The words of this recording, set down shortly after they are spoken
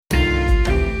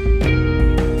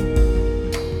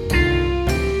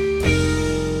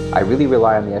I really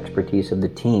rely on the expertise of the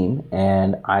team,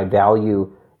 and I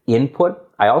value input.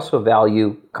 I also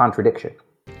value contradiction.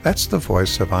 That's the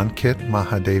voice of Ankit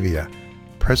Mahadevia,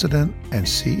 President and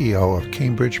CEO of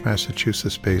Cambridge,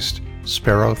 Massachusetts-based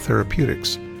Spero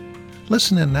Therapeutics.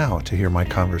 Listen in now to hear my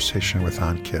conversation with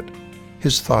Ankit,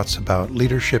 his thoughts about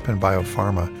leadership in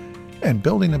biopharma and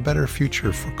building a better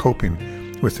future for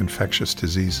coping with infectious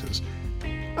diseases.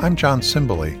 I'm John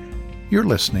Simberly. You're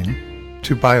listening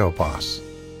to BioBoss.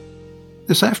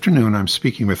 This afternoon, I'm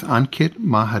speaking with Ankit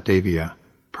Mahadevia,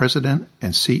 President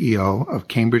and CEO of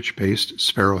Cambridge-based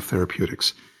Spero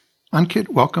Therapeutics. Ankit,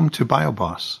 welcome to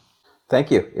BioBoss.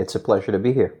 Thank you. It's a pleasure to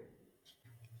be here.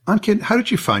 Ankit, how did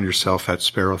you find yourself at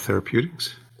Spero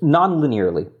Therapeutics?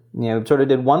 Non-linearly. Sort of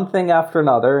did one thing after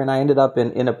another, and I ended up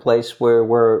in a place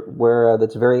where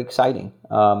that's very exciting.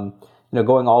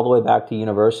 Going all the way back to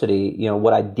university,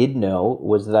 what I did know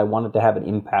was that I wanted to have an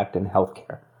impact in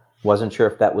healthcare. Wasn't sure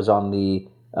if that was on the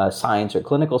science or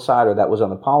clinical side or that was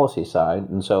on the policy side.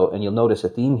 And you'll notice a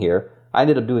theme here. I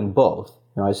ended up doing both.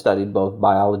 I studied both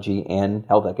biology and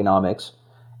health economics,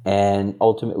 and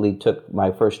ultimately took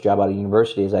my first job out of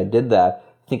university as I did that,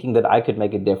 thinking that I could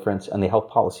make a difference in the health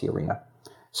policy arena.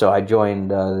 So I joined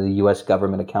the U.S.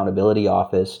 Government Accountability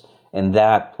Office, and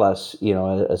that plus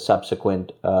a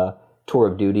subsequent tour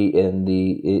of duty in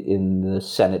the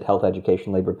Senate Health,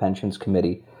 Education, Labor, Pensions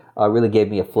Committee really gave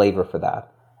me a flavor for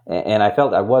that. And I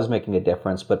felt I was making a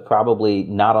difference, but probably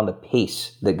not on the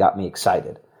pace that got me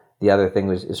excited. The other thing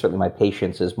is certainly my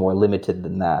patience is more limited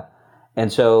than that.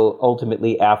 And so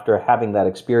ultimately, after having that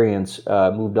experience,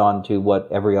 moved on to what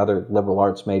every other liberal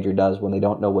arts major does when they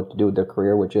don't know what to do with their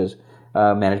career, which is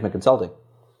management consulting.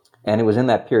 And it was in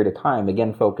that period of time,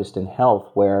 again focused in health,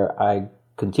 where I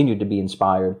continued to be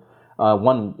inspired.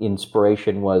 One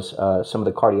inspiration was some of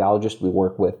the cardiologists we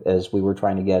work with as we were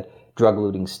trying to get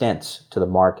drug-eluting stents to the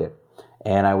market.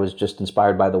 And I was just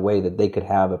inspired by the way that they could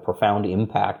have a profound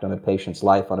impact on a patient's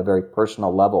life on a very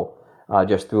personal level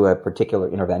just through a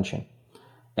particular intervention.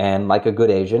 And like a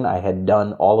good Asian, I had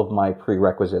done all of my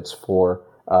prerequisites for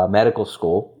medical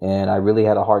school, and I really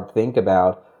had a hard think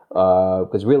about,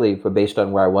 because really, based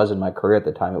on where I was in my career at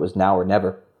the time, it was now or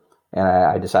never. And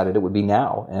I decided it would be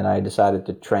now, and I decided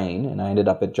to train, and I ended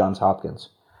up at Johns Hopkins.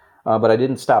 But I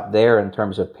didn't stop there in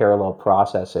terms of parallel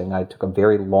processing. I took a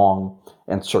very long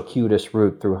and circuitous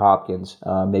route through Hopkins,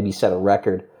 maybe set a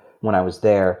record when I was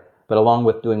there. But along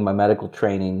with doing my medical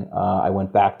training, I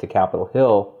went back to Capitol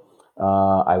Hill.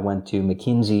 I went to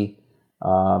McKinsey.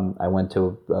 I went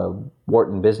to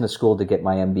Wharton Business School to get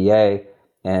my MBA.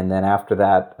 And then after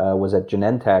that, was at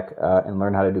Genentech and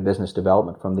learned how to do business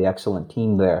development from the excellent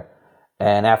team there.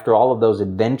 And after all of those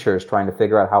adventures trying to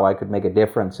figure out how I could make a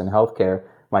difference in healthcare,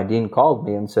 my dean called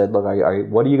me and said, look,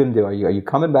 what are you going to do? Are you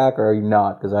coming back or are you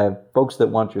not? Because I have folks that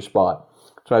want your spot.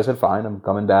 So I said, fine, I'm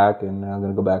coming back and I'm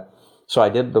going to go back. So I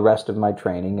did the rest of my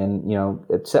training and,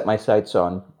 it set my sights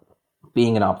on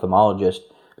being an ophthalmologist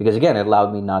because, again, it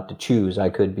allowed me not to choose. I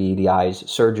could be the eyes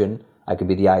surgeon. I could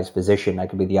be the eyes physician. I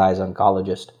could be the eyes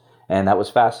oncologist. And that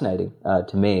was fascinating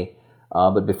to me.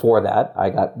 But before that, I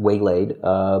got waylaid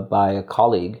by a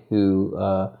colleague who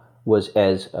was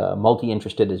as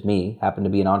multi-interested as me, happened to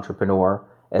be an entrepreneur,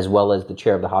 as well as the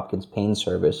chair of the Hopkins Pain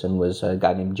Service, and was a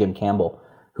guy named Jim Campbell,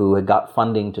 who had got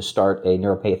funding to start a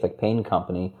neuropathic pain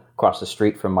company across the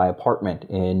street from my apartment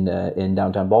in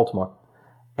downtown Baltimore.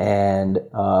 And,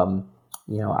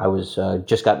 I was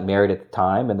just got married at the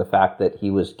time, and the fact that he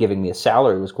was giving me a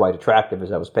salary was quite attractive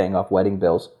as I was paying off wedding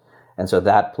bills. And so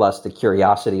that plus the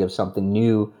curiosity of something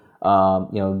new,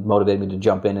 motivated me to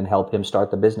jump in and help him start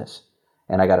the business.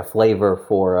 And I got a flavor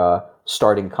for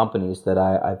starting companies that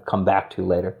I've come back to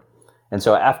later. And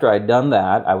so after I'd done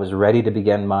that, I was ready to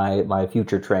begin my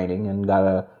future training and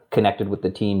got connected with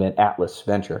the team at Atlas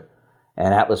Venture.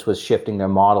 And Atlas was shifting their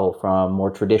model from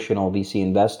more traditional VC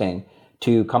investing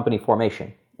to company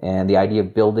formation. And the idea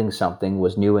of building something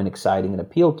was new and exciting and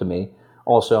appealed to me.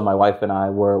 Also, my wife and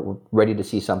I were ready to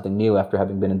see something new after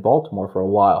having been in Baltimore for a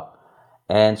while.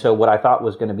 And so what I thought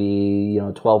was going to be,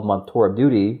 a 12-month tour of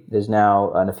duty is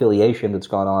now an affiliation that's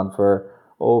gone on for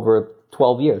over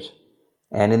 12 years.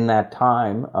 And in that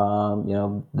time,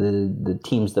 the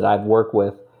teams that I've worked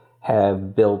with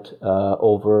have built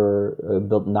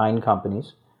 9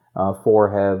 companies. 4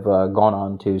 have gone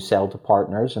on to sell to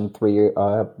partners, and 3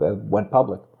 went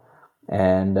public.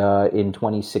 And in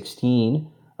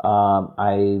 2016,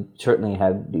 I certainly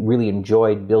had really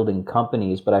enjoyed building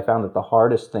companies, but I found that the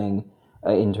hardest thing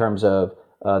in terms of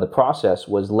the process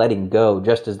was letting go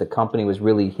just as the company was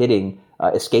really hitting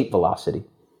escape velocity.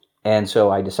 And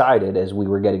so I decided, as we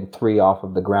were getting 3 off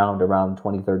of the ground around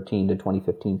 2013 to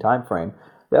 2015 timeframe,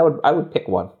 I would pick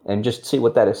one and just see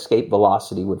what that escape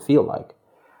velocity would feel like.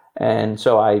 And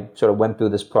so I sort of went through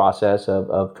this process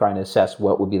of trying to assess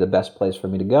what would be the best place for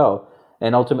me to go.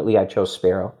 And ultimately I chose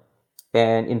Spero.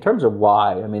 And in terms of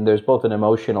why, I mean, there's both an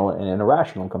emotional and an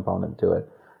irrational component to it.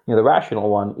 The rational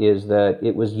one is that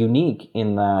it was unique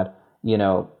in that,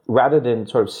 rather than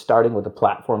sort of starting with a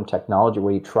platform technology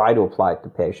where you try to apply it to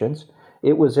patients,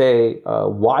 it was a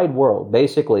wide world.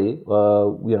 Basically,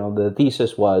 the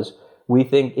thesis was, we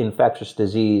think infectious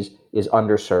disease is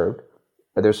underserved.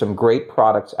 There's some great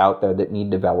products out there that need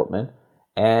development,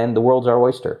 and the world's our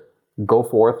oyster. Go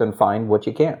forth and find what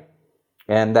you can.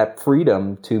 And that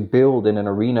freedom to build in an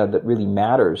arena that really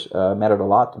mattered a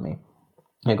lot to me.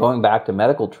 And going back to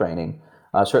medical training,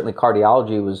 certainly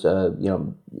cardiology was,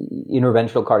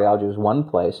 interventional cardiology was one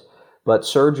place, but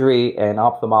surgery and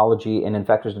ophthalmology and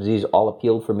infectious disease all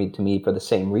appealed to me for the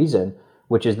same reason,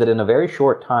 which is that in a very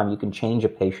short time, you can change a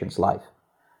patient's life.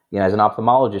 As an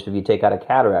ophthalmologist, if you take out a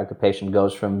cataract, the patient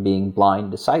goes from being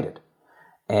blind to sighted.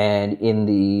 And in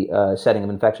the setting of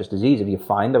infectious disease, if you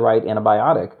find the right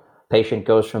antibiotic, patient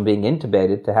goes from being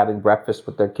intubated to having breakfast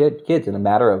with their kids in a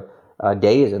matter of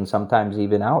days and sometimes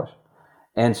even hours.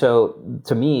 And so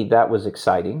to me, that was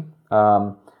exciting.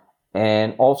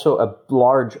 And also a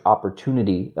large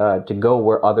opportunity to go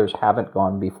where others haven't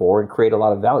gone before and create a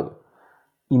lot of value.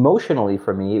 Emotionally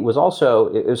for me, it was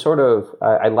sort of,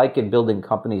 I liken building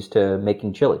companies to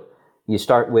making chili. You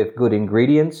start with good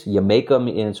ingredients, you make them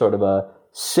in sort of a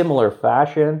similar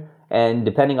fashion, and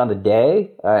depending on the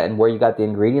day and where you got the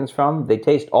ingredients from, they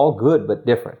taste all good but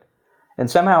different. And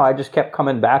somehow I just kept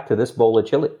coming back to this bowl of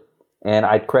chili. And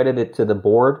I credit it to the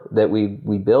board that we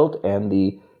built and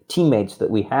the teammates that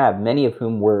we have, many of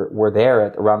whom were there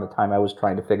at around the time I was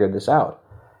trying to figure this out.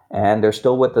 And they're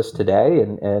still with us today,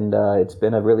 and it's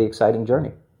been a really exciting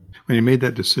journey. When you made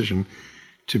that decision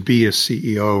to be a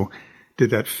CEO, did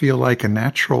that feel like a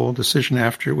natural decision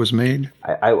after it was made?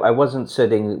 I wasn't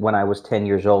sitting when I was 10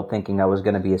 years old thinking I was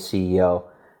going to be a CEO.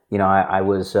 I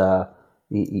was,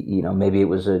 maybe it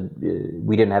was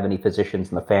we didn't have any physicians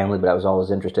in the family, but I was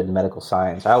always interested in medical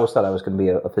science. I always thought I was going to be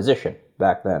a physician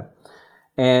back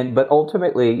then. But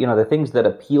ultimately, the things that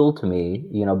appeal to me,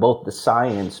 both the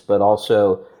science, but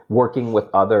also working with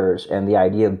others and the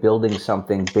idea of building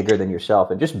something bigger than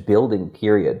yourself and just building,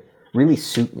 period, really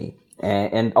suit me.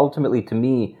 And ultimately, to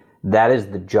me, that is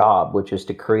the job, which is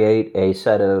to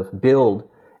build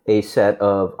a set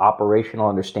of operational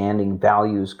understanding,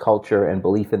 values, culture, and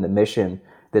belief in the mission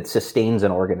that sustains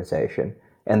an organization.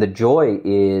 And the joy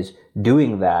is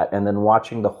doing that and then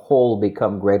watching the whole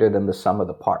become greater than the sum of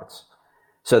the parts.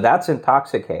 So that's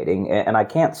intoxicating. And I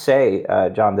can't say,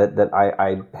 John, that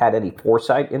I had any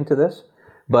foresight into this.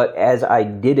 But as I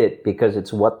did it, because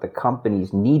it's what the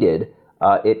companies needed,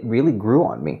 it really grew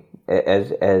on me.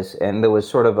 And there was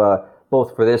sort of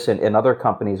both for this and other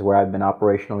companies where I've been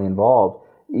operationally involved,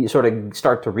 you sort of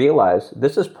start to realize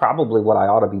this is probably what I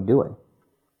ought to be doing.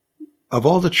 Of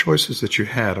all the choices that you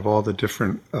had, of all the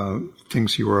different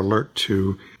things you were alert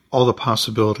to, all the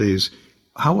possibilities,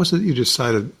 how was it you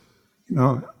decided,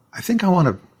 I think I want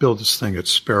to build this thing at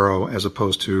Spero as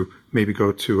opposed to maybe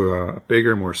go to a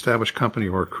bigger, more established company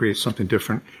or create something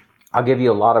different? I'll give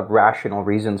you a lot of rational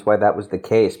reasons why that was the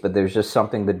case, but there's just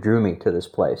something that drew me to this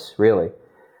place, really.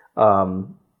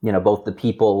 Both the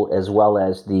people as well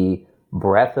as the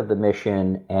breadth of the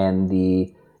mission and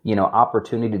the,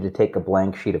 opportunity to take a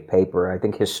blank sheet of paper. I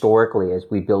think historically, as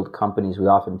we build companies, we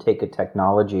often take a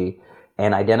technology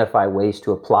and identify ways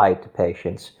to apply it to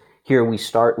patients. Here we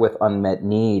start with unmet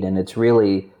need, and it's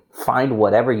really find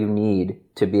whatever you need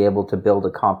to be able to build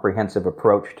a comprehensive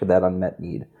approach to that unmet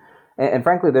need. And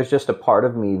frankly, there's just a part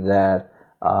of me that,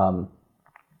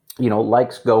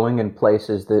 likes going in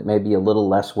places that may be a little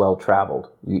less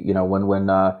well-traveled. When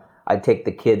I take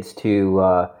the kids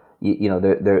to,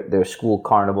 their school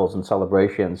carnivals and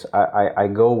celebrations, I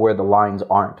go where the lines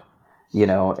aren't,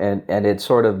 and it's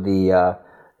sort of the,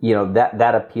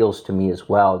 that appeals to me as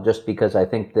well, just because I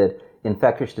think that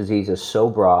infectious disease is so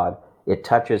broad, it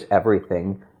touches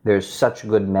everything. There's such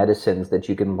good medicines that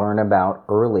you can learn about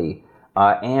early.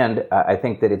 And I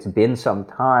think that it's been some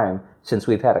time since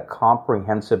we've had a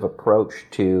comprehensive approach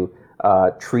to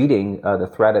treating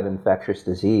the threat of infectious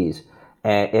disease.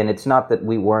 And it's not that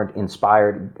we weren't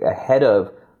inspired ahead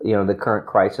of the current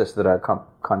crisis that our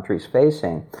country's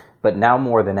facing, but now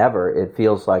more than ever, it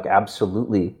feels like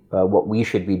absolutely what we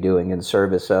should be doing in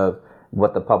service of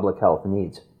what the public health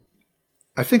needs.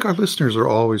 I think our listeners are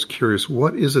always curious,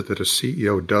 what is it that a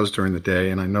CEO does during the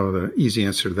day? And I know the easy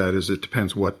answer to that is it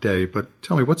depends what day, but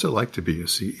tell me, what's it like to be a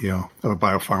CEO of a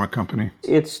biopharma company?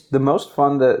 It's the most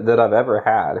fun that I've ever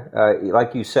had.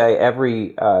 Like you say, every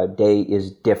day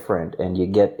is different, and you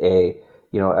get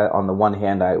on the one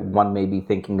hand, one may be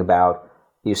thinking about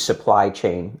the supply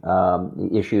chain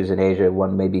issues in Asia.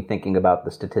 One may be thinking about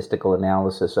the statistical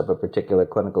analysis of a particular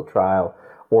clinical trial,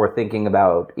 or thinking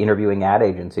about interviewing ad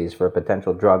agencies for a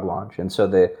potential drug launch. And so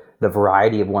the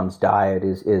variety of one's diet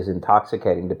is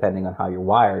intoxicating depending on how you're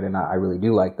wired, and I really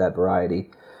do like that variety.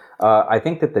 I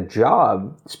think that the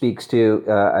job speaks to,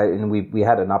 and we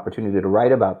had an opportunity to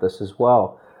write about this as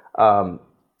well.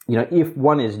 If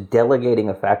one is delegating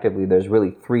effectively, there's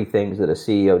really three things that a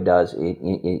CEO does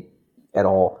at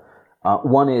all.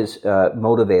 One is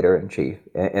motivator in chief,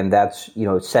 and that's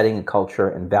setting a culture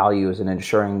and values and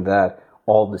ensuring that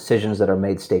all decisions that are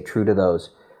made stay true to those.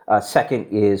 Second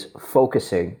is a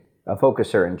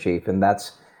focuser in chief, and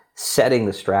that's setting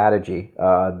the strategy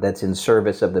that's in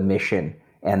service of the mission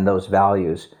and those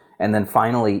values. And then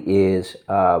finally is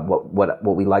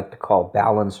what we like to call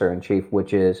balancer in chief,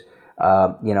 which is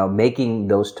making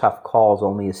those tough calls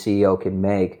only a CEO can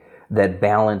make that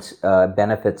balance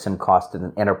benefits and costs at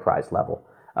an enterprise level.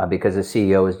 Because a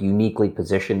CEO is uniquely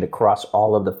positioned across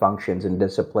all of the functions and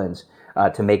disciplines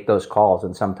to make those calls.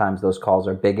 And sometimes those calls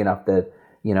are big enough that,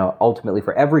 ultimately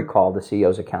for every call, the CEO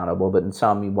is accountable, but in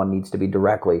some, one needs to be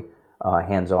directly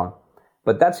hands-on.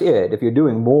 But that's it. If you're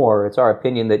doing more, it's our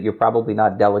opinion that you're probably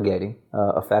not delegating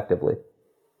effectively.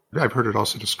 I've heard it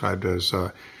also described as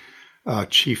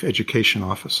chief education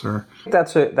officer.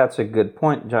 That's a good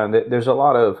point, John. There's a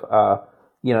lot of,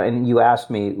 and you asked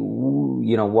me,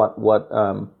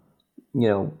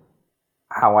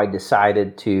 how I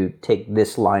decided to take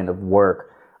this line of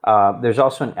work. There's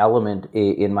also an element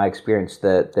in my experience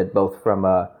that both from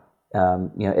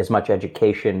as much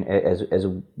education as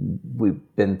we've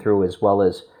been through, as well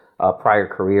as prior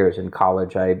careers in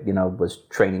college. I was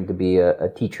training to be a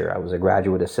teacher. I was a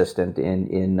graduate assistant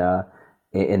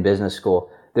in business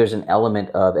school. There's an element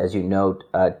of, as you note,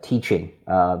 teaching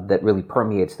that really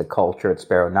permeates the culture at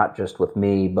Spero, not just with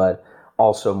me, but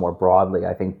also more broadly.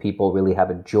 I think people really have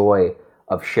a joy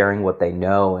of sharing what they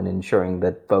know and ensuring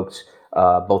that folks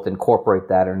both incorporate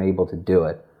that and are able to do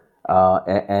it.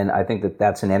 And I think that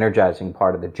that's an energizing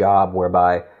part of the job,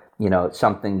 whereby,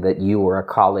 something that you or a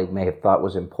colleague may have thought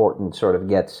was important sort of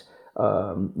gets,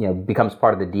 becomes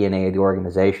part of the DNA of the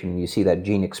organization. You see that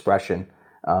gene expression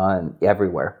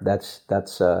everywhere.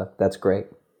 That's great.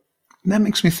 And that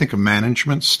makes me think of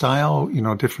management style.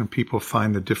 Different people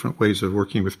find the different ways of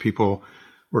working with people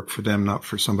work for them, not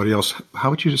for somebody else. How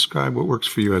would you describe what works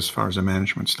for you as far as a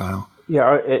management style?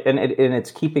 Yeah, and it's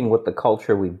keeping with the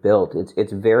culture we built.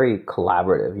 It's very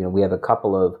collaborative. We have a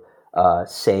couple of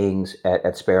sayings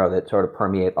at Spero that sort of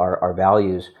permeate our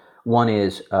values. One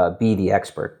is be the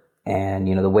expert, and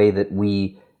the way that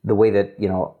we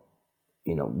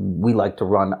like to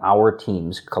run our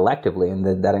teams collectively, and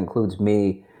that includes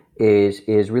me,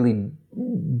 is really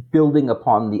building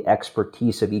upon the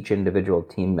expertise of each individual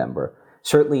team member.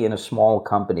 Certainly in a small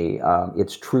company,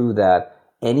 it's true that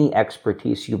any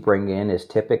expertise you bring in is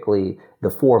typically the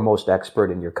foremost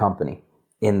expert in your company.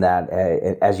 In that,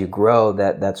 as you grow,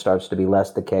 that starts to be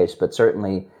less the case, but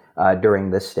certainly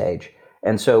during this stage.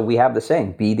 And so we have the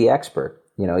saying, be the expert.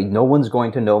 No one's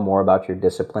going to know more about your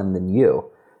discipline than you.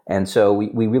 And so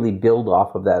we really build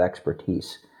off of that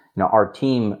expertise. Our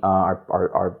team,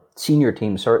 our senior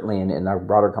team certainly, and our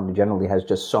broader company generally, has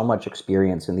just so much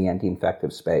experience in the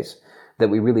anti-infective space that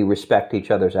we really respect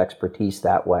each other's expertise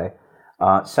that way.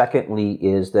 Secondly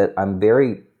is that I'm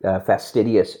very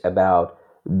fastidious about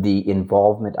the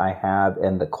involvement I have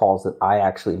and the calls that I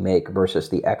actually make versus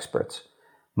the experts.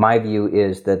 My view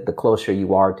is that the closer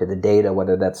you are to the data,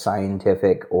 whether that's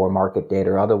scientific or market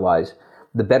data or otherwise,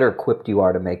 the better equipped you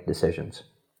are to make decisions.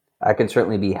 I can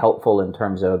certainly be helpful in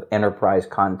terms of enterprise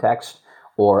context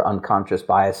or unconscious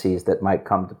biases that might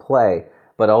come to play.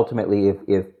 But ultimately,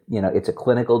 if it's a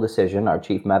clinical decision, our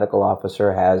chief medical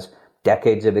officer has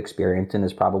decades of experience and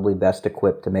is probably best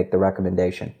equipped to make the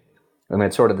recommendation.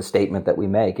 It's sort of the statement that we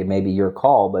make. It may be your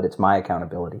call, but it's my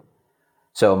accountability.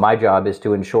 So my job is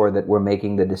to ensure that we're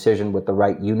making the decision with the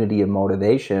right unity of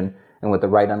motivation and with the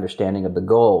right understanding of the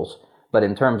goals. But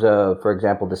in terms of, for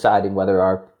example, deciding whether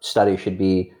our study should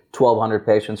be 1,200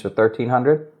 patients or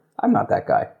 1,300, I'm not that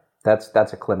guy. That's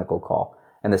a clinical call.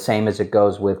 And the same as it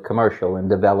goes with commercial and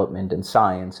development and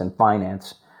science and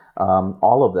finance,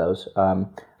 all of those.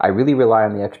 I really rely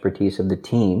on the expertise of the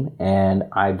team, and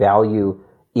I value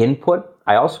input.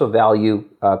 I also value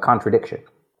contradiction.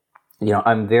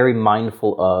 I'm very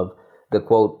mindful of the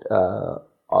quote,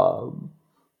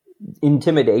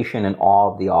 intimidation and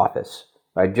awe of the office,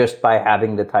 right? Just by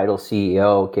having the title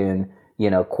CEO can,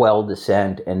 quell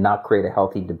dissent and not create a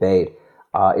healthy debate.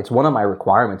 It's one of my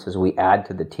requirements as we add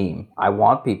to the team. I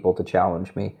want people to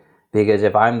challenge me, because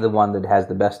if I'm the one that has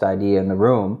the best idea in the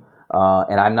room,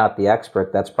 and I'm not the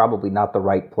expert, that's probably not the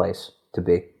right place to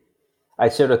be. I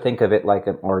sort of think of it like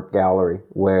an art gallery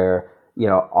where,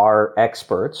 our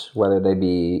experts, whether they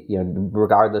be,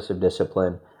 regardless of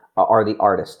discipline, are the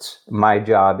artists. My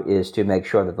job is to make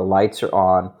sure that the lights are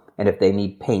on, and if they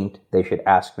need paint, they should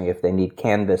ask me. If they need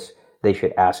canvas, they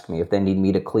should ask me. If they need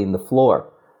me to clean the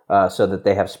floor so that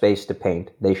they have space to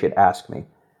paint, they should ask me.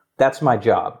 That's my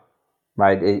job,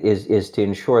 right, is to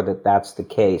ensure that that's the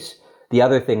case. The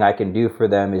other thing I can do for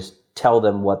them is tell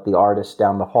them what the artist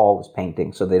down the hall is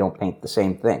painting so they don't paint the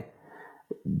same thing.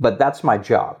 But that's my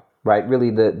job, right?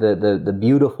 Really, the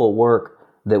beautiful work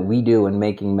that we do in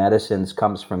making medicines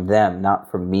comes from them, not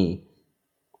from me.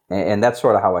 And that's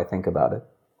sort of how I think about it.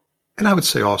 And I would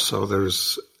say also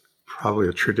there's probably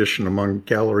a tradition among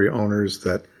gallery owners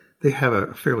that they have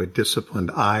a fairly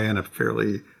disciplined eye and a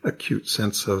fairly acute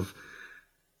sense of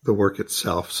the work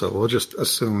itself. So we'll just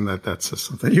assume that that's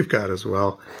something you've got as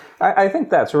well. I think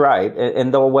that's right.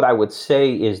 And though what I would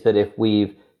say is that if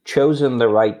we've chosen the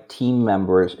right team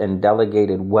members and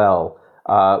delegated well,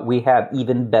 we have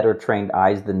even better trained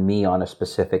eyes than me on a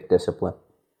specific discipline.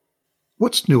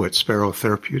 What's new at Spero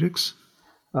Therapeutics?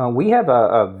 We have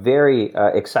a very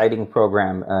exciting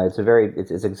program.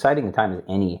 It's as exciting a time as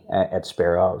any at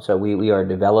Spero. So we are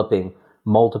developing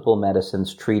multiple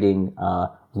medicines treating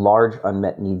large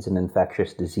unmet needs in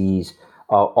infectious disease,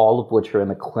 all of which are in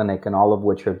the clinic and all of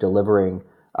which are delivering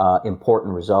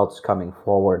important results coming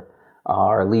forward.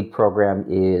 Our lead program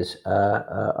is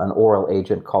an oral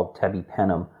agent called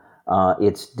tebipenem.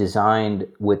 It's designed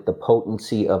with the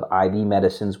potency of IV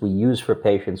medicines we use for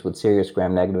patients with serious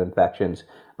gram-negative infections,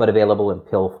 but available in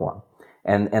pill form.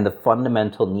 And the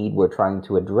fundamental need we're trying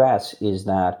to address is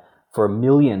that for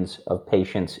millions of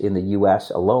patients in the U.S.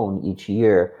 alone each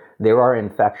year, there are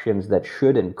infections that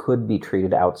should and could be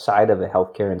treated outside of a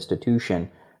healthcare institution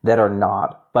that are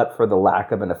not, but for the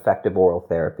lack of an effective oral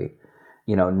therapy.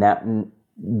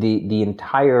 The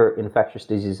entire infectious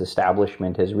disease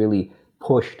establishment has really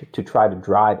pushed to try to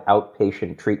drive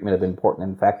outpatient treatment of important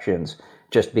infections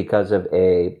just because of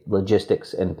a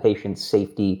logistics and patient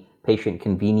safety, patient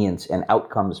convenience, and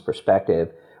outcomes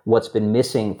perspective. What's been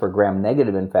missing for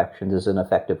gram-negative infections is an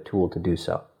effective tool to do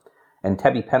so. And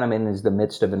tebipenem is the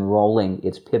midst of enrolling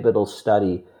its pivotal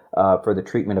study for the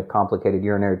treatment of complicated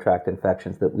urinary tract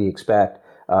infections that we expect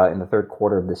in the third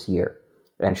quarter of this year.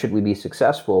 And should we be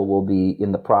successful, we'll be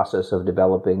in the process of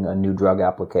developing a new drug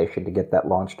application to get that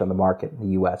launched on the market in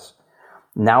the U.S.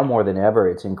 Now more than ever,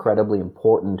 it's incredibly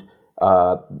important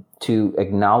to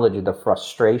acknowledge the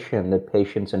frustration that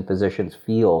patients and physicians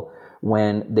feel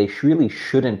when they really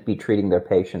shouldn't be treating their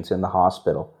patients in the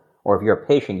hospital. Or if you're a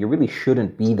patient, you really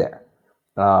shouldn't be there.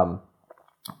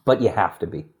 But you have to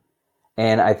be.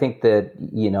 And I think that,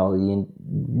 the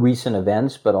recent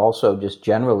events, but also just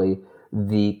generally,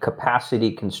 the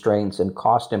capacity constraints and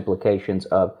cost implications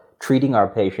of treating our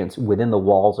patients within the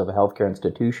walls of a healthcare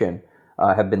institution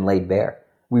have been laid bare.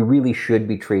 We really should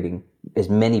be treating as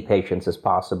many patients as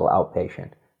possible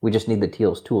outpatient. We just need the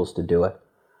tools to do it.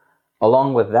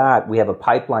 Along with that, we have a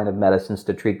pipeline of medicines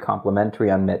to treat complementary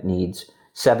unmet needs.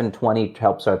 720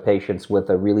 helps our patients with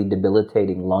a really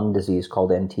debilitating lung disease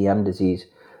called NTM disease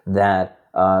that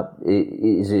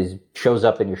shows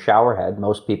up in your shower head.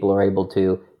 Most people are able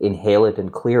to inhale it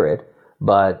and clear it,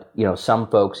 but some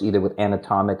folks, either with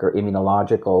anatomic or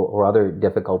immunological or other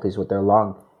difficulties with their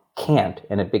lung, can't,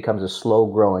 and it becomes a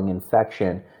slow-growing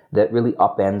infection that really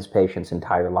upends patients'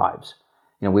 entire lives.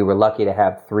 We were lucky to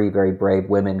have 3 very brave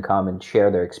women come and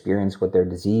share their experience with their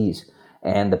disease,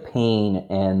 and the pain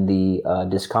and the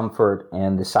discomfort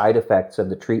and the side effects of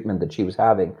the treatment that she was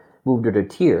having moved her to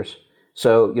tears.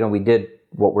 So, we did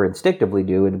what we're instinctively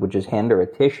do, which is hand her a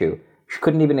tissue. She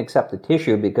couldn't even accept the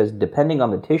tissue because depending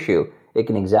on the tissue, it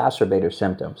can exacerbate her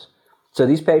symptoms. So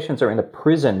these patients are in a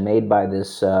prison made by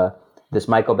this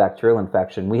mycobacterial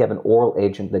infection. We have an oral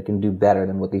agent that can do better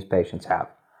than what these patients have.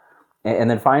 And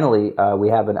then finally, we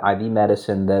have an IV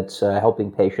medicine that's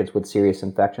helping patients with serious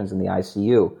infections in the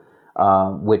ICU,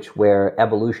 where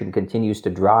evolution continues to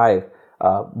drive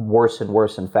worse and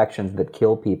worse infections that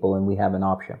kill people, and we have an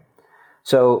option.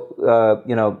 So,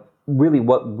 really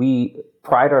what we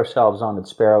pride ourselves on at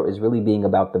Spero is really being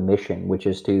about the mission, which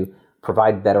is to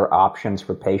provide better options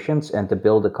for patients and to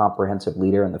build a comprehensive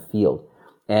leader in the field.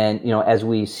 And, as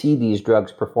we see these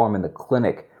drugs perform in the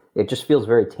clinic, it just feels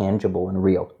very tangible and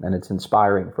real, and it's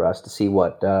inspiring for us to see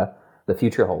what the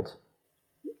future holds.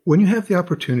 When you have the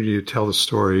opportunity to tell the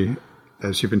story,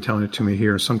 as you've been telling it to me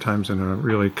here, sometimes in a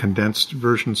really condensed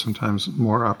version, sometimes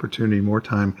more opportunity, more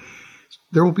time,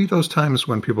 there will be those times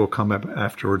when people will come up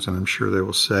afterwards, and I'm sure they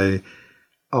will say,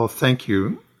 "Oh, thank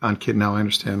you, Ankit, now I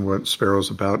understand what Spero's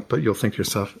about," but you'll think to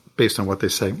yourself, based on what they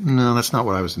say, "No, that's not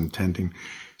what I was intending."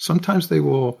 Sometimes they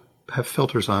will have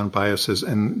filters on, biases,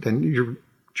 and then your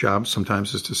job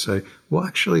sometimes is to say, "Well,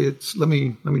 actually, let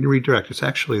me redirect. It's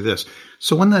actually this."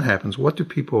 So when that happens, what do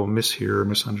people mishear or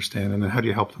misunderstand, and then how do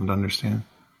you help them to understand?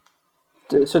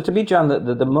 So to me, John,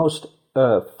 the most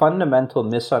fundamental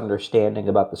misunderstanding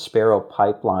about the Spero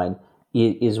pipeline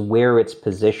is where it's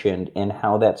positioned and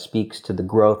how that speaks to the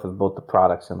growth of both the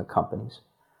products and the companies.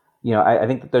 I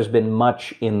think that there's been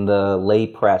much in the lay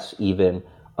press even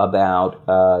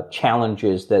about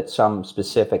challenges that some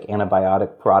specific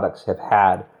antibiotic products have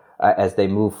had as they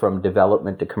move from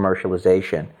development to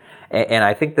commercialization. And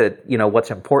I think that,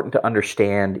 what's important to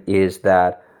understand is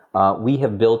that we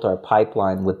have built our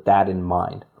pipeline with that in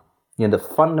mind. The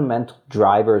fundamental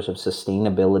drivers of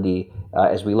sustainability,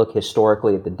 as we look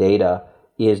historically at the data,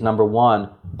 is number one,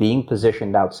 being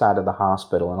positioned outside of the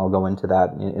hospital, and I'll go into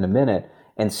that in a minute.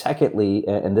 And secondly,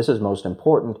 and this is most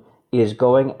important, is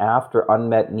going after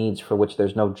unmet needs for which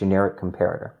there's no generic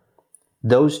comparator.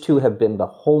 Those two have been the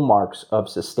hallmarks of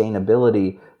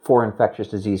sustainability for infectious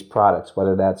disease products,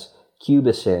 whether that's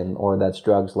Cubicin or that's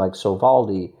drugs like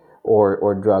Sovaldi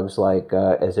or drugs like,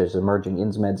 as there's emerging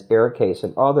Insmed's Arikayce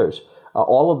and others.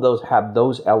 All of those have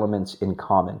those elements in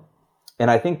common.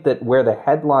 And I think that where the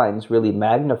headlines really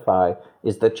magnify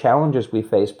is the challenges we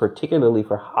face, particularly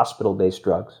for hospital-based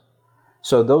drugs.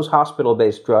 So those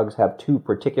hospital-based drugs have two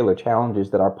particular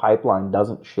challenges that our pipeline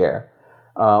doesn't share.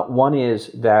 One is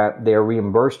that they're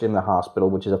reimbursed in the hospital,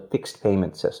 which is a fixed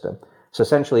payment system. So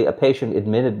essentially, a patient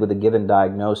admitted with a given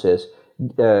diagnosis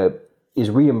is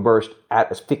reimbursed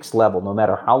at a fixed level, no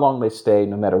matter how long they stay,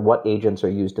 no matter what agents are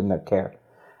used in their care.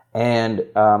 And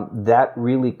that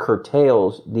really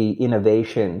curtails the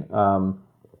innovation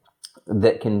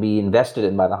that can be invested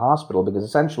in by the hospital, because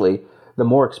essentially, the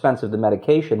more expensive the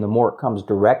medication, the more it comes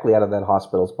directly out of that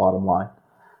hospital's bottom line.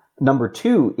 Number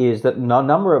two is that a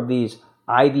number of these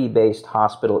IV-based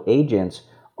hospital agents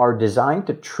are designed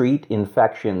to treat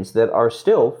infections that are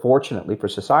still, fortunately for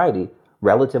society,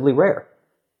 relatively rare,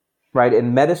 right?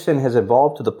 And medicine has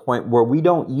evolved to the point where we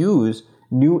don't use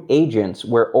new agents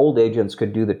where old agents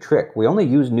could do the trick. We only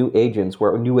use new agents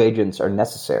where new agents are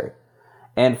necessary.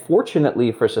 And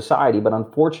fortunately for society, but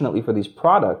unfortunately for these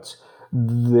products,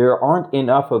 there aren't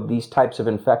enough of these types of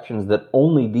infections that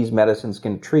only these medicines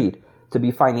can treat to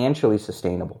be financially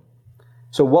sustainable.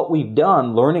 So what we've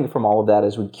done, learning from all of that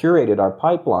as we curated our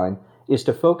pipeline, is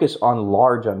to focus on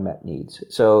large unmet needs.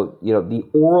 So,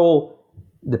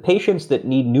 the patients that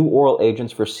need new oral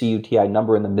agents for CUTI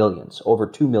number in the millions, over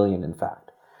 2 million in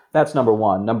fact. That's number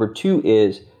one. Number two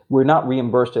is we're not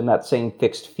reimbursed in that same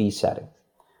fixed fee setting.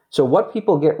 So what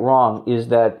people get wrong is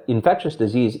that infectious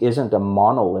disease isn't a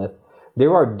monolith.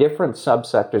 There are different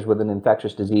subsectors within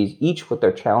infectious disease, each with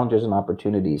their challenges and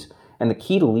opportunities. And the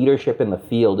key to leadership in the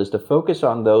field is to focus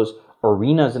on those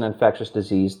arenas in infectious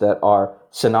disease that are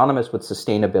synonymous with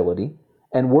sustainability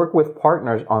and work with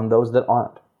partners on those that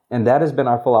aren't. And that has been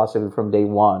our philosophy from day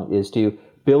one, is to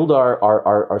build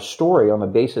our story on the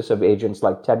basis of agents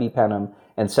like tebipenem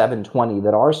and 720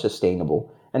 that are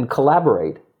sustainable, and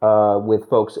collaborate with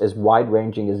folks as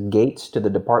wide-ranging as Gates to the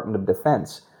Department of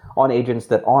Defense on agents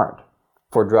that aren't,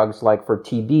 for drugs like for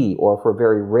TB or for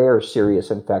very rare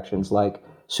serious infections like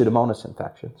Pseudomonas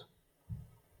infections.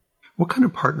 What kind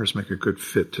of partners make a good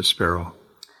fit to Spero?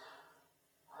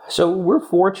 So we're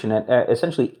fortunate.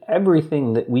 Essentially,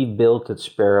 everything that we've built at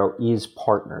Spero is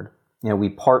partnered. We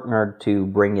partnered to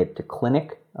bring it to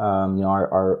clinic.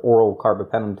 Our oral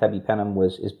carbapenem, tebipenem,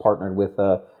 is partnered with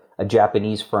a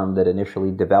Japanese firm that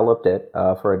initially developed it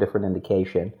for a different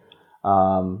indication.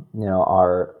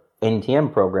 Our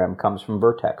NTM program comes from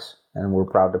Vertex, and we're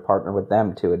proud to partner with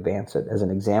them to advance it as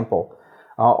an example.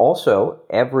 Also,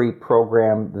 every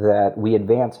program that we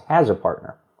advance has a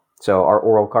partner. So our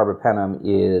oral carbapenem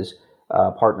is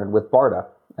partnered with BARDA,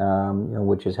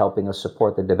 which is helping us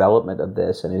support the development of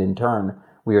this. And in turn,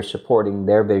 we are supporting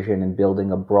their vision and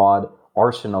building a broad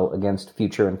arsenal against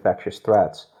future infectious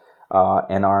threats.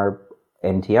 And our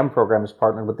NTM program is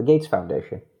partnered with the Gates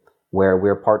Foundation, where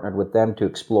we're partnered with them to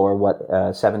explore what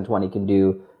 720 can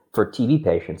do for TB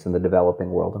patients in the developing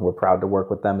world. And we're proud to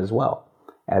work with them as well,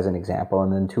 as an example.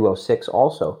 And then 206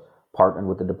 also partnered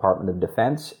with the Department of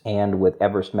Defense and with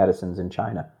Everest Medicines in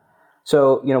China.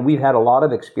 So, we've had a lot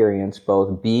of experience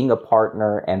both being a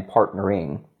partner and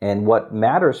partnering. And what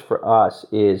matters for us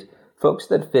is folks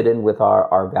that fit in with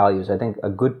our values. I think a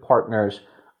good partners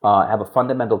have a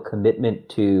fundamental commitment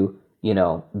to,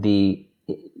 the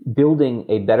building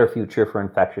a better future for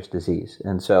infectious disease.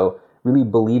 And so really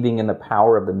believing in the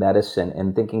power of the medicine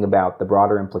and thinking about the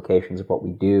broader implications of what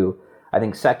we do. I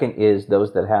think second is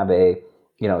those that have a,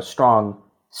 strong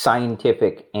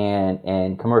scientific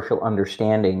and commercial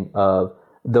understanding of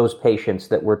those patients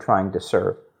that we're trying to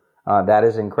serve. That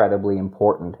is incredibly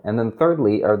important. And then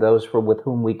thirdly are those with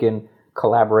whom we can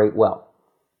collaborate well.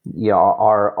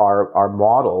 Our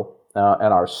model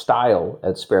and our style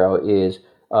at Spero is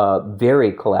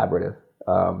very collaborative.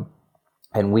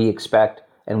 And we expect,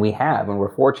 and we have, and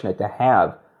we're fortunate to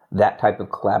have that type of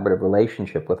collaborative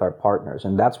relationship with our partners.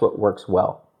 And that's what works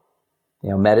well.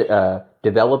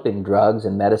 Developing drugs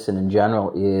and medicine in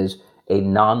general is a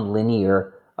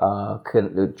nonlinear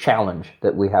challenge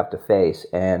that we have to face.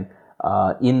 And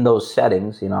in those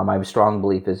settings, my strong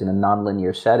belief is in a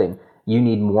nonlinear setting, you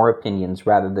need more opinions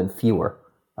rather than fewer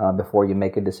before you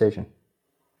make a decision.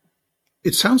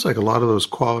 It sounds like a lot of those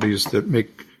qualities that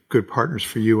make good partners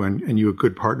for you and you a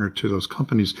good partner to those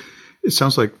companies, it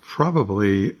sounds like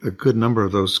probably a good number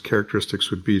of those characteristics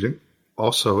would be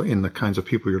also in the kinds of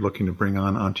people you're looking to bring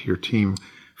onto your team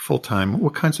full-time.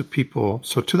 What kinds of people,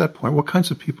 so to that point, what kinds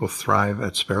of people thrive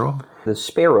at Spero? The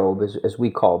Spero, as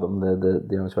we call them,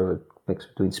 the sort of a mix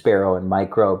between Spero and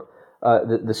microbe,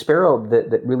 the Spero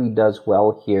that really does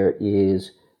well here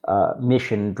is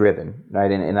mission driven,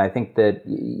 right? And I think that,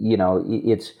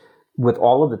 it's with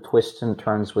all of the twists and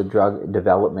turns with drug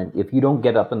development, if you don't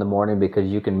get up in the morning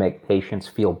because you can make patients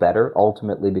feel better,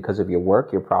 ultimately because of your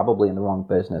work, you're probably in the wrong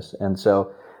business. And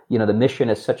so, the mission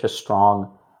is such a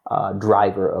strong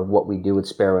driver of what we do at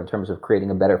Spero in terms of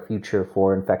creating a better future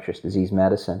for infectious disease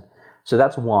medicine. So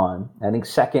that's one. I think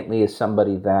secondly is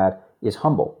somebody that is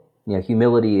humble.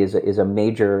 Humility is a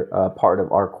major part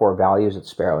of our core values at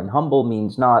Spero. And humble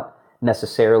means not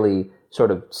necessarily sort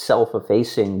of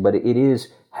self-effacing, but it is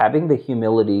having the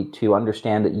humility to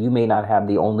understand that you may not have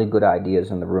the only good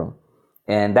ideas in the room.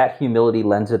 And that humility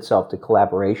lends itself to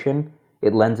collaboration.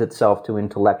 It lends itself to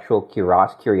intellectual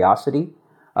curiosity.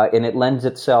 And it lends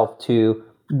itself to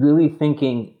really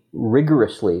thinking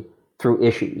rigorously through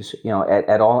issues,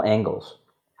 at all angles.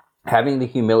 Having the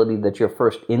humility that your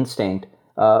first instinct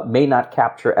may not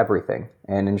capture everything,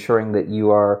 and ensuring that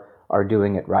you are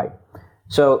doing it right.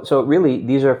 So really,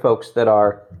 these are folks that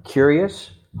are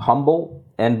curious, humble,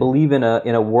 and believe in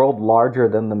a world larger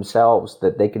than themselves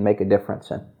that they can make a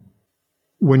difference in.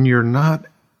 When you're not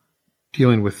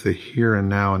dealing with the here and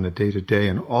now and the day-to-day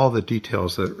and all the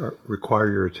details that require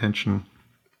your attention,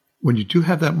 when you do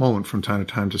have that moment from time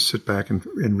to time to sit back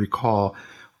and recall,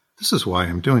 this is why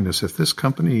I'm doing this. If this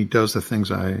company does the things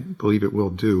I believe it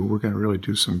will do, we're going to really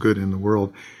do some good in the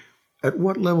world. At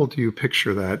what level do you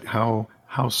picture that? How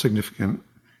significant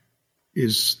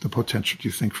is the potential, do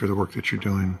you think, for the work that you're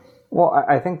doing? Well,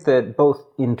 I think that both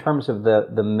in terms of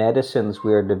the medicines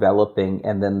we're developing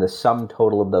and then the sum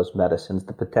total of those medicines,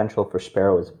 the potential for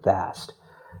Spero is vast.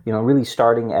 Really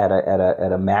starting at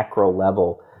a macro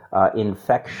level,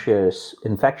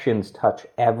 infections touch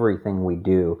everything we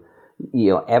do.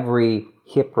 Every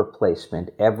hip replacement,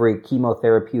 every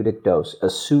chemotherapeutic dose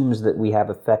assumes that we have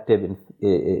effective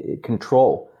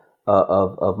control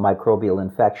of microbial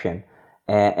infection.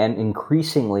 And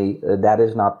increasingly, that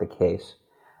is not the case.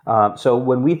 So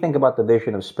when we think about the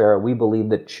vision of Spero, we believe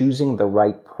that choosing the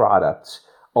right products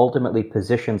ultimately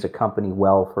positions a company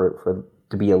well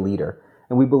to be a leader.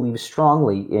 And we believe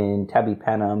strongly in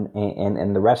tebipenem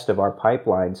and the rest of our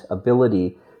pipeline's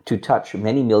ability to touch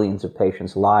many millions of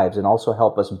patients' lives and also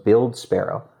help us build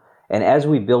Spero. And as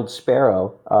we build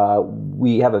Spero,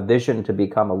 we have a vision to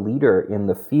become a leader in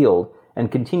the field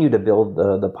and continue to build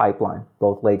the pipeline,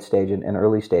 both late stage and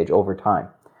early stage over time.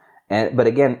 But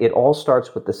again, it all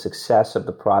starts with the success of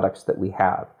the products that we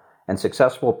have. And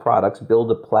successful products build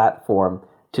a platform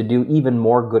to do even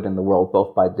more good in the world,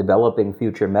 both by developing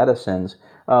future medicines,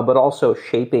 but also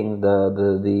shaping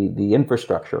the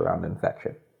infrastructure around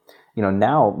infection.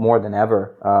 Now more than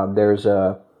ever, there's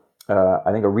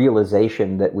I think a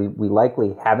realization that we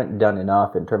likely haven't done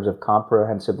enough in terms of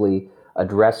comprehensively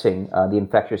addressing the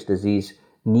infectious disease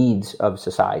needs of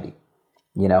society.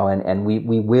 And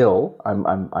we will.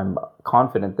 I'm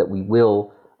confident that we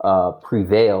will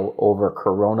prevail over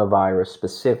coronavirus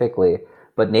specifically.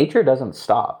 But nature doesn't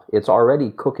stop. It's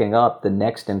already cooking up the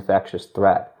next infectious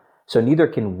threat. So neither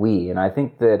can we. And I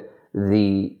think that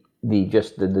the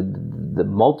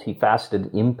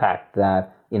multifaceted impact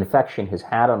that infection has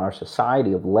had on our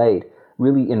society of late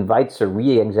really invites a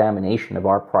re-examination of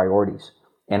our priorities.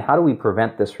 And how do we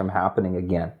prevent this from happening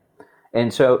again?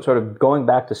 And so sort of going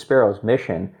back to Spero's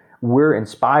mission, we're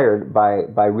inspired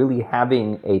by really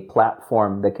having a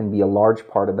platform that can be a large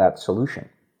part of that solution.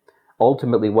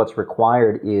 Ultimately, what's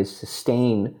required is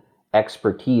sustained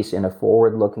expertise in a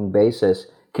forward-looking basis,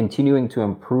 continuing to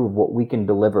improve what we can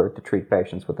deliver to treat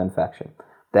patients with infection.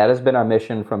 That has been our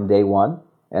mission from day one,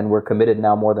 and we're committed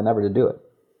now more than ever to do it.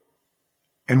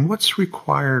 And what's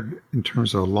required in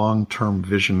terms of long-term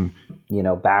vision?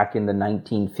 Back in the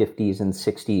 1950s and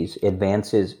 60s,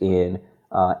 advances in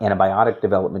antibiotic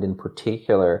development in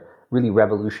particular really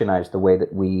revolutionized the way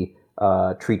that we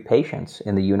treat patients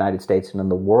in the United States and in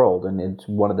the world. And it's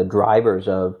one of the drivers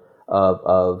of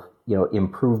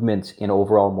improvements in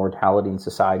overall mortality in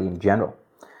society in general.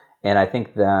 And I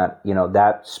think that,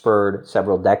 that spurred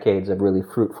several decades of really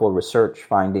fruitful research,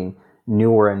 finding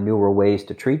newer and newer ways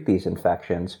to treat these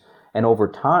infections. And over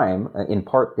time, in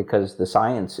part because the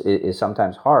science is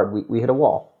sometimes hard, we hit a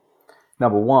wall,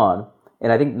 number one.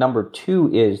 And I think number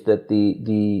two is that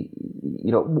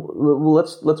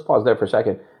let's pause there for a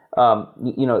second.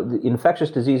 The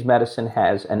infectious disease medicine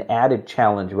has an added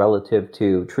challenge relative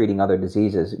to treating other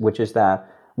diseases, which is that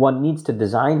one needs to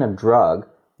design a drug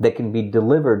that can be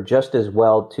delivered just as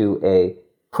well to a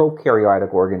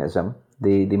prokaryotic organism,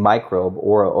 the microbe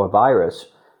or virus,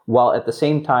 while at the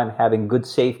same time having good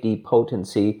safety,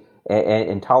 potency,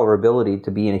 and tolerability to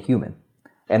be in a human.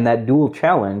 And that dual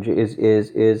challenge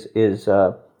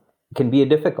can be a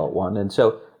difficult one. And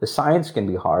so the science can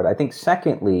be hard. I think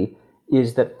secondly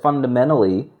is that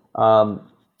fundamentally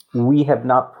we have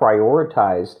not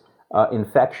prioritized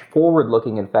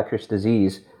forward-looking infectious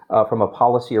disease from a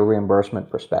policy or reimbursement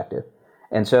perspective.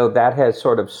 And so that has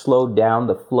sort of slowed down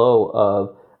the flow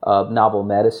of novel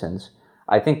medicines.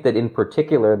 I think that in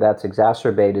particular that's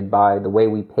exacerbated by the way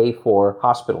we pay for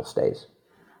hospital stays,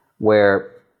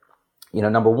 where,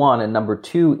 number one, and number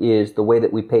two is the way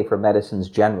that we pay for medicines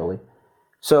generally.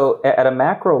 So at a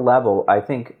macro level, I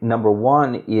think number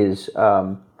one is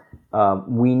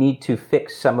we need to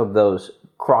fix some of those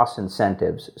cross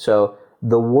incentives. So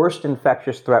the worst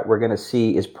infectious threat we're going to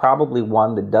see is probably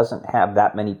one that doesn't have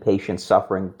that many patients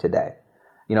suffering today.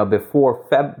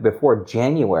 Before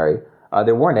January,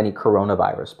 there weren't any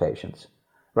coronavirus patients,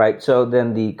 right? So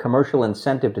then the commercial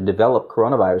incentive to develop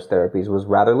coronavirus therapies was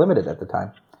rather limited at the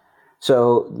time.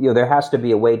 So, there has to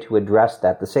be a way to address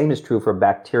that. The same is true for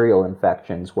bacterial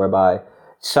infections, whereby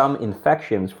some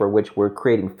infections for which we're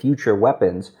creating future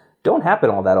weapons don't happen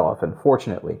all that often,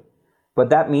 fortunately. But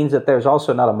that means that there's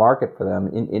also not a market for them.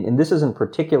 And this is in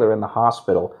particular in the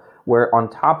hospital, where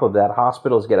on top of that,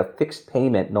 hospitals get a fixed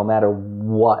payment no matter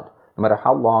what, no matter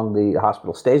how long the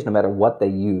hospital stays, no matter what they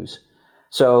use.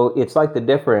 So it's like the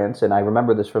difference, and I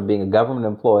remember this from being a government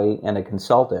employee and a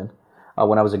consultant.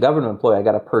 When I was a government employee, I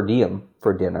got a per diem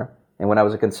for dinner. And when I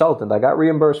was a consultant, I got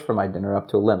reimbursed for my dinner up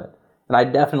to a limit. And I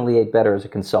definitely ate better as a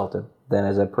consultant than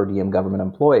as a per diem government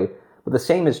employee. But the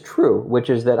same is true,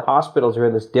 which is that hospitals are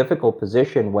in this difficult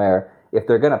position where if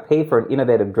they're going to pay for an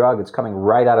innovative drug, it's coming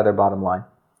right out of their bottom line.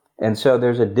 And so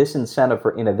there's a disincentive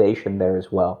for innovation there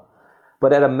as well.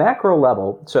 But at a macro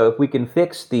level, so if we can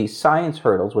fix the science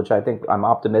hurdles, which I think I'm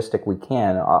optimistic we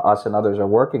can, us and others are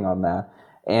working on that,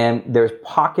 and there's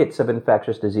pockets of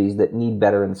infectious disease that need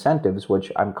better incentives,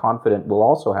 which I'm confident will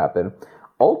also happen.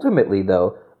 Ultimately,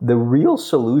 though, the real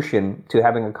solution to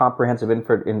having a comprehensive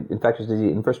infectious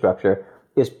disease infrastructure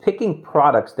is picking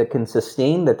products that can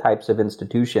sustain the types of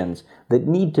institutions that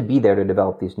need to be there to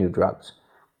develop these new drugs.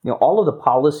 All of the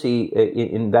policy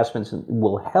investments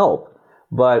will help,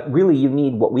 but really you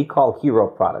need what we call hero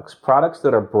products, products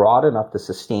that are broad enough to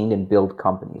sustain and build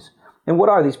companies. And what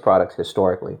are these products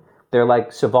historically? They're like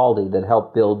Sovaldi that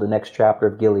helped build the next chapter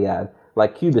of Gilead,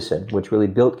 like Cubicin, which really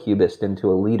built Cubist into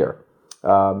a leader.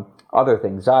 Other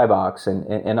things, Zyvox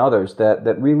and others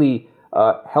that really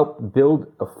help build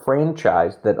a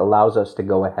franchise that allows us to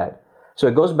go ahead. So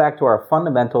it goes back to our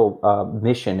fundamental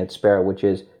mission at Spero, which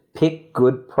is pick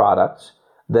good products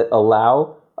that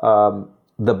allow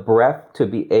the breadth to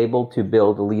be able to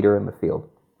build a leader in the field.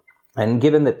 And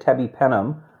given that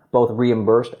tebipenem, both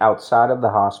reimbursed outside of the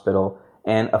hospital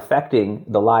and affecting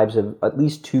the lives of at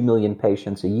least 2 million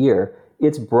patients a year,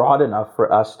 it's broad enough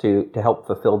for us to help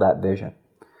fulfill that vision.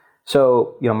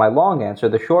 So, my long answer,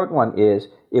 the short one is,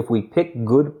 if we pick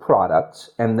good products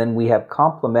and then we have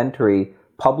complementary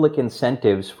public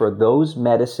incentives for those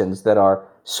medicines that are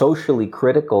socially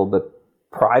critical but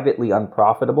privately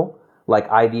unprofitable, like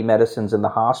IV medicines in the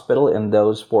hospital and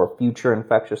those for future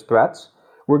infectious threats,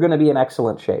 we're going to be in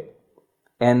excellent shape.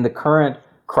 And the current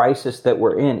crisis that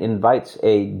we're in invites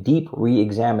a deep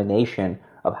re-examination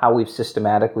of how we've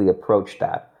systematically approached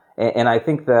that. And I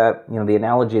think that, the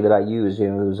analogy that I use, it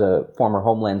was a former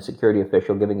Homeland Security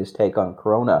official giving his take on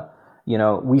Corona.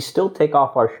 We still take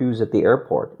off our shoes at the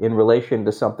airport in relation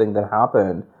to something that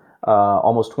happened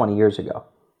almost 20 years ago.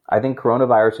 I think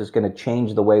coronavirus is going to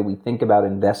change the way we think about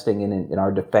investing in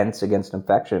our defense against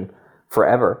infection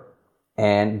forever.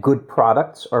 And good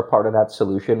products are part of that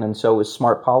solution, and so is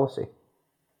smart policy.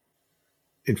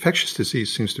 Infectious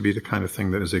disease seems to be the kind of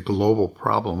thing that is a global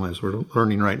problem, as we're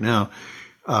learning right now.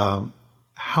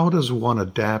 How does one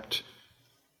adapt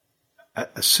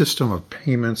a system of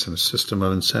payments and a system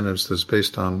of incentives that's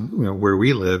based on where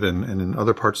we live and in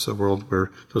other parts of the world where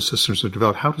those systems are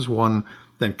developed? How does one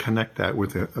then connect that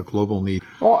with a global need?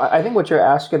 Well, I think what you're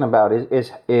asking about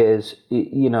is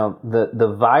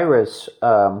the virus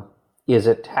is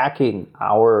attacking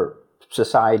our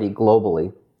society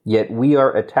globally, yet we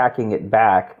are attacking it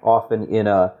back often in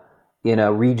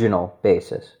a regional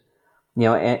basis.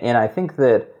 And I think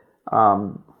that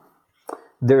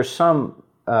there's some.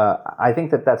 I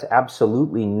think that that's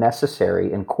absolutely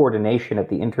necessary, and coordination at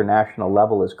the international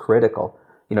level is critical.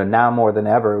 Now more than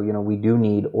ever, we do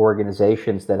need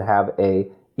organizations that have a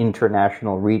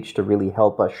international reach to really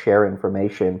help us share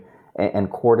information and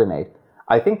coordinate.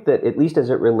 I think that at least as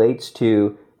it relates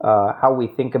to how we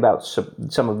think about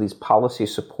some of these policy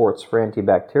supports for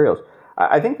antibacterials,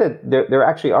 I think that there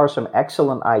actually are some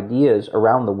excellent ideas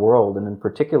around the world, and in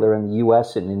particular in the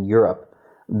U.S. and in Europe,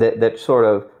 that sort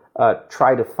of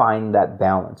try to find that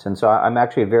balance. And so I'm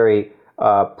actually very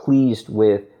pleased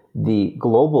with the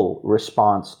global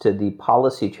response to the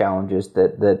policy challenges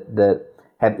that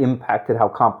have impacted how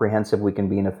comprehensive we can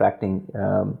be in affecting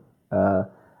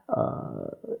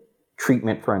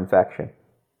treatment for infection.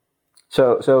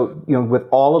 So with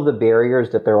all of the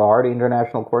barriers that there are to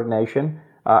international coordination,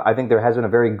 I think there has been a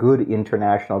very good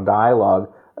international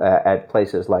dialogue at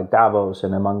places like Davos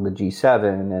and among the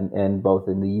G7 and both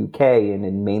in the UK and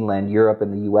in mainland Europe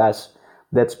and the US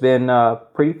that's been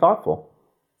pretty thoughtful.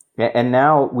 And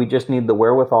now we just need the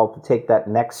wherewithal to take that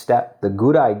next step. The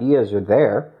good ideas are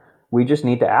there. We just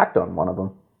need to act on one of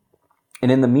them.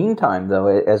 And in the meantime, though,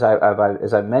 as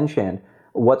I've mentioned,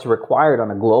 what's required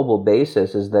on a global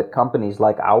basis is that companies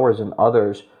like ours and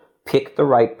others pick the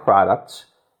right products,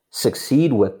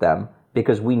 succeed with them,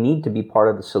 because we need to be part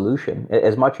of the solution.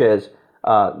 As much as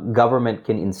government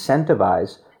can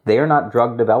incentivize, they are not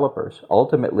drug developers.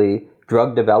 Ultimately,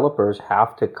 drug developers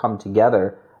have to come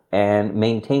together and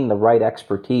maintain the right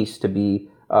expertise to be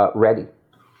ready.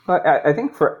 I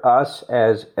think for us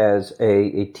as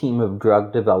a team of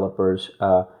drug developers,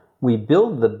 we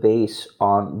build the base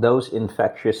on those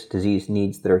infectious disease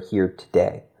needs that are here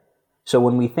today. So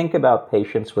when we think about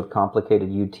patients with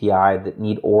complicated UTI that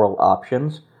need oral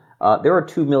options, there are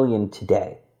 2 million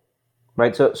today,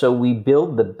 right? So we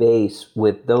build the base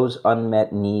with those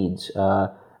unmet needs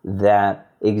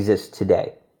that exist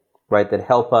today, right? That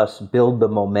help us build the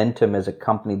momentum as a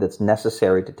company that's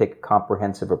necessary to take a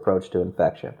comprehensive approach to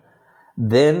infection.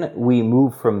 Then we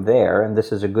move from there, and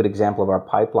this is a good example of our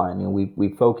pipeline. We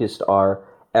focused our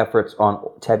efforts on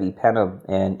tebipenem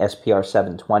and SPR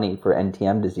 720 for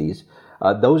NTM disease.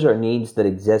 Those are needs that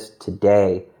exist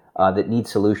today that need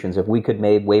solutions. If we could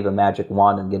wave a magic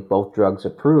wand and get both drugs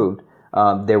approved,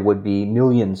 there would be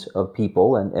millions of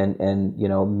people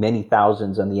and many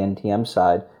thousands on the NTM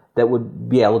side that would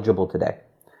be eligible today.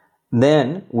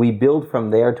 Then we build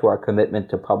from there to our commitment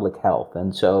to public health.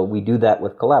 And so we do that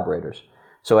with collaborators.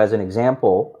 So as an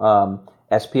example,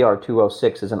 SPR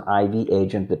 206 is an IV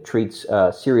agent that treats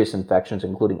serious infections,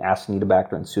 including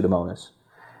Acinetobacter and Pseudomonas.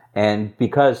 And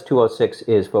because 206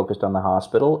 is focused on the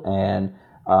hospital, and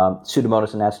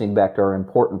Pseudomonas and Acinetobacter are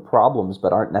important problems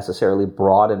but aren't necessarily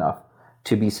broad enough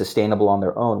to be sustainable on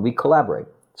their own, we collaborate.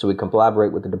 So we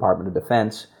collaborate with the Department of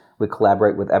Defense. We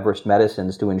collaborate with Everest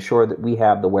Medicines to ensure that we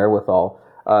have the wherewithal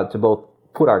to both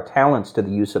put our talents to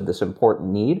the use of this important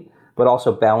need, but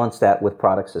also balance that with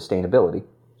product sustainability.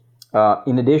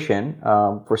 In addition,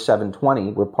 for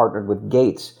 720, we're partnered with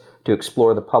Gates to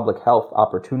explore the public health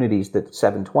opportunities that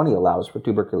 720 allows for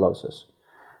tuberculosis.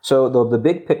 So the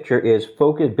big picture is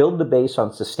build the base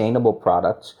on sustainable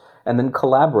products, and then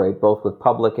collaborate both with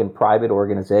public and private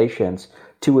organizations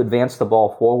to advance the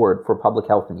ball forward for public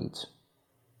health needs.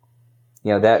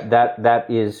 That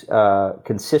is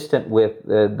consistent with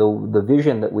the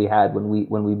vision that we had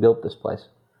when we built this place.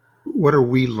 What are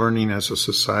we learning as a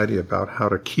society about how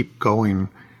to keep going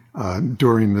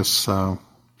during this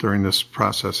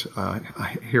process?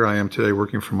 Here I am today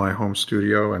working from my home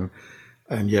studio,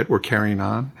 and yet we're carrying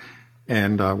on,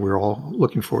 and we're all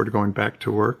looking forward to going back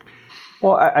to work.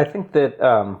 Well, I think that,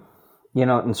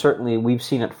 and certainly we've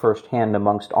seen it firsthand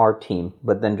amongst our team,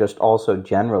 but then just also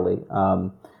generally,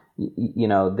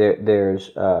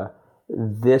 there's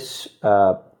this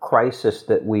crisis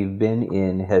that we've been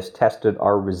in has tested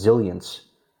our resilience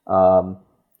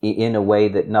in a way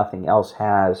that nothing else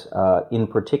has, in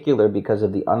particular because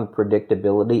of the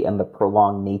unpredictability and the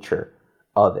prolonged nature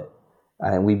of it.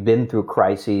 And we've been through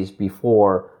crises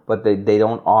before, but they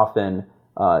don't often,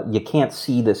 you can't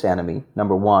see this enemy,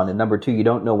 number one. And number two, you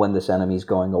don't know when this enemy is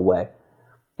going away.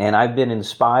 And I've been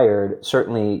inspired,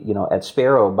 certainly, at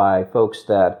Spero by folks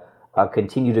that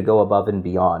continue to go above and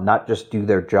beyond, not just do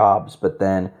their jobs, but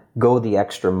then go the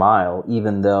extra mile,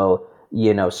 even though,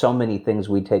 so many things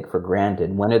we take for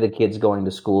granted. When are the kids going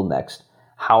to school next?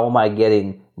 How am I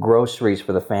getting groceries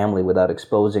for the family without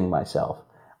exposing myself?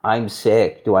 I'm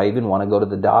sick. Do I even want to go to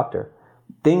the doctor?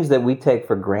 Things that we take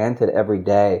for granted every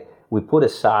day, we put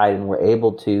aside and we're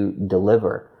able to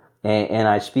deliver. And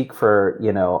I speak for,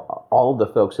 all of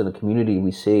the folks in the community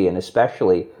we see, and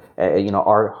especially,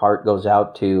 our heart goes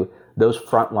out to those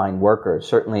frontline workers,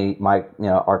 certainly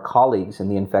our colleagues in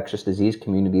the infectious disease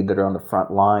community that are on the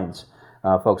front lines,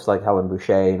 folks like Helen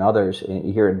Boucher and others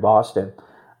here in Boston,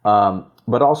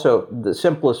 but also the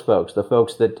simplest folks, the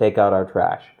folks that take out our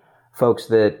trash, folks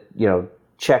that,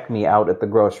 check me out at the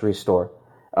grocery store.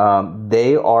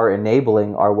 They are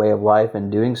enabling our way of life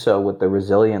and doing so with the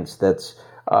resilience that's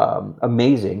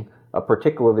amazing,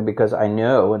 particularly because I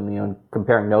know, and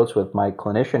comparing notes with my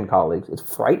clinician colleagues,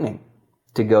 it's frightening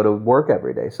to go to work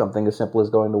every day, something as simple as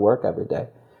going to work every day.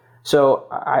 So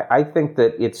I think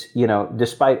that it's,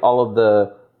 despite all of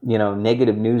the,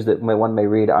 negative news that one may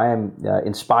read, I am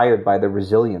inspired by the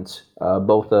resilience,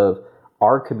 both of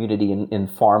our community in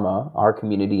pharma, our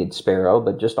community at Spero,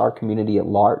 but just our community at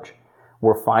large.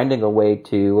 We're finding a way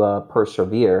to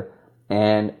persevere.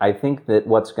 And I think that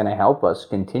what's going to help us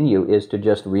continue is to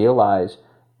just realize,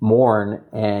 mourn,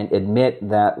 and admit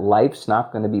that life's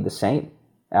not going to be the same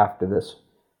after this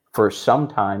for some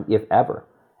time, if ever.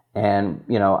 And,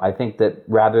 I think that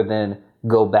rather than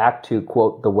go back to,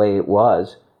 quote, the way it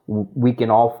was, we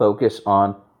can all focus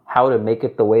on how to make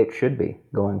it the way it should be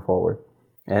going forward.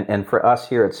 And for us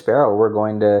here at Spero, we're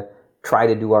going to try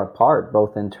to do our part,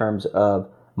 both in terms of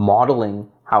modeling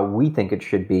how we think it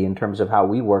should be, in terms of how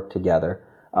we work together,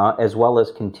 as well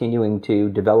as continuing to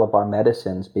develop our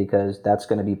medicines, because that's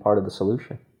going to be part of the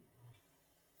solution.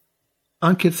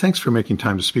 Ankit, thanks for making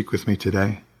time to speak with me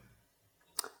today.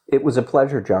 It was a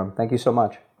pleasure, John. Thank you so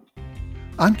much.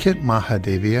 Ankit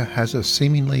Mahadevia has a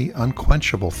seemingly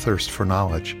unquenchable thirst for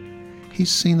knowledge.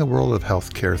 He's seen the world of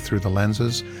healthcare through the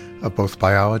lenses of both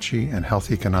biology and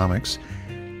health economics,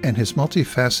 and his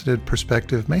multifaceted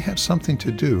perspective may have something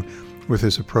to do with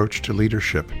his approach to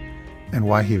leadership and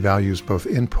why he values both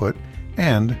input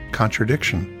and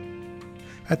contradiction.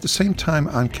 At the same time,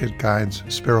 Ankit guides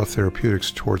Spero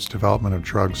Therapeutics towards development of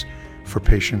drugs for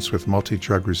patients with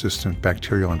multi-drug resistant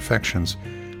bacterial infections.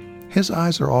 His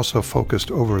eyes are also focused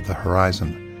over the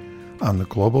horizon on the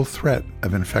global threat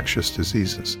of infectious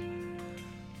diseases.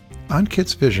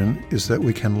 Ankit's vision is that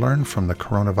we can learn from the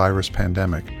coronavirus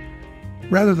pandemic.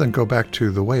 Rather than go back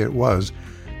to the way it was,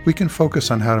 we can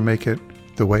focus on how to make it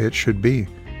the way it should be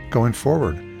going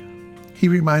forward. He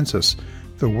reminds us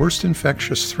the worst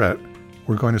infectious threat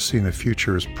we're going to see in the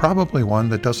future is probably one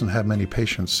that doesn't have many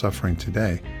patients suffering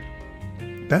today.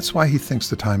 That's why he thinks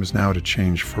the time is now to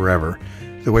change forever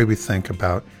the way we think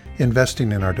about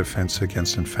investing in our defense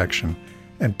against infection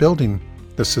and building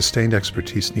the sustained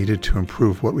expertise needed to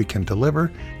improve what we can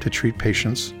deliver to treat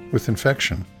patients with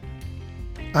infection.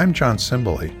 I'm John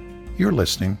Simbley. You're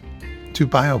listening to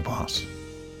BioBoss.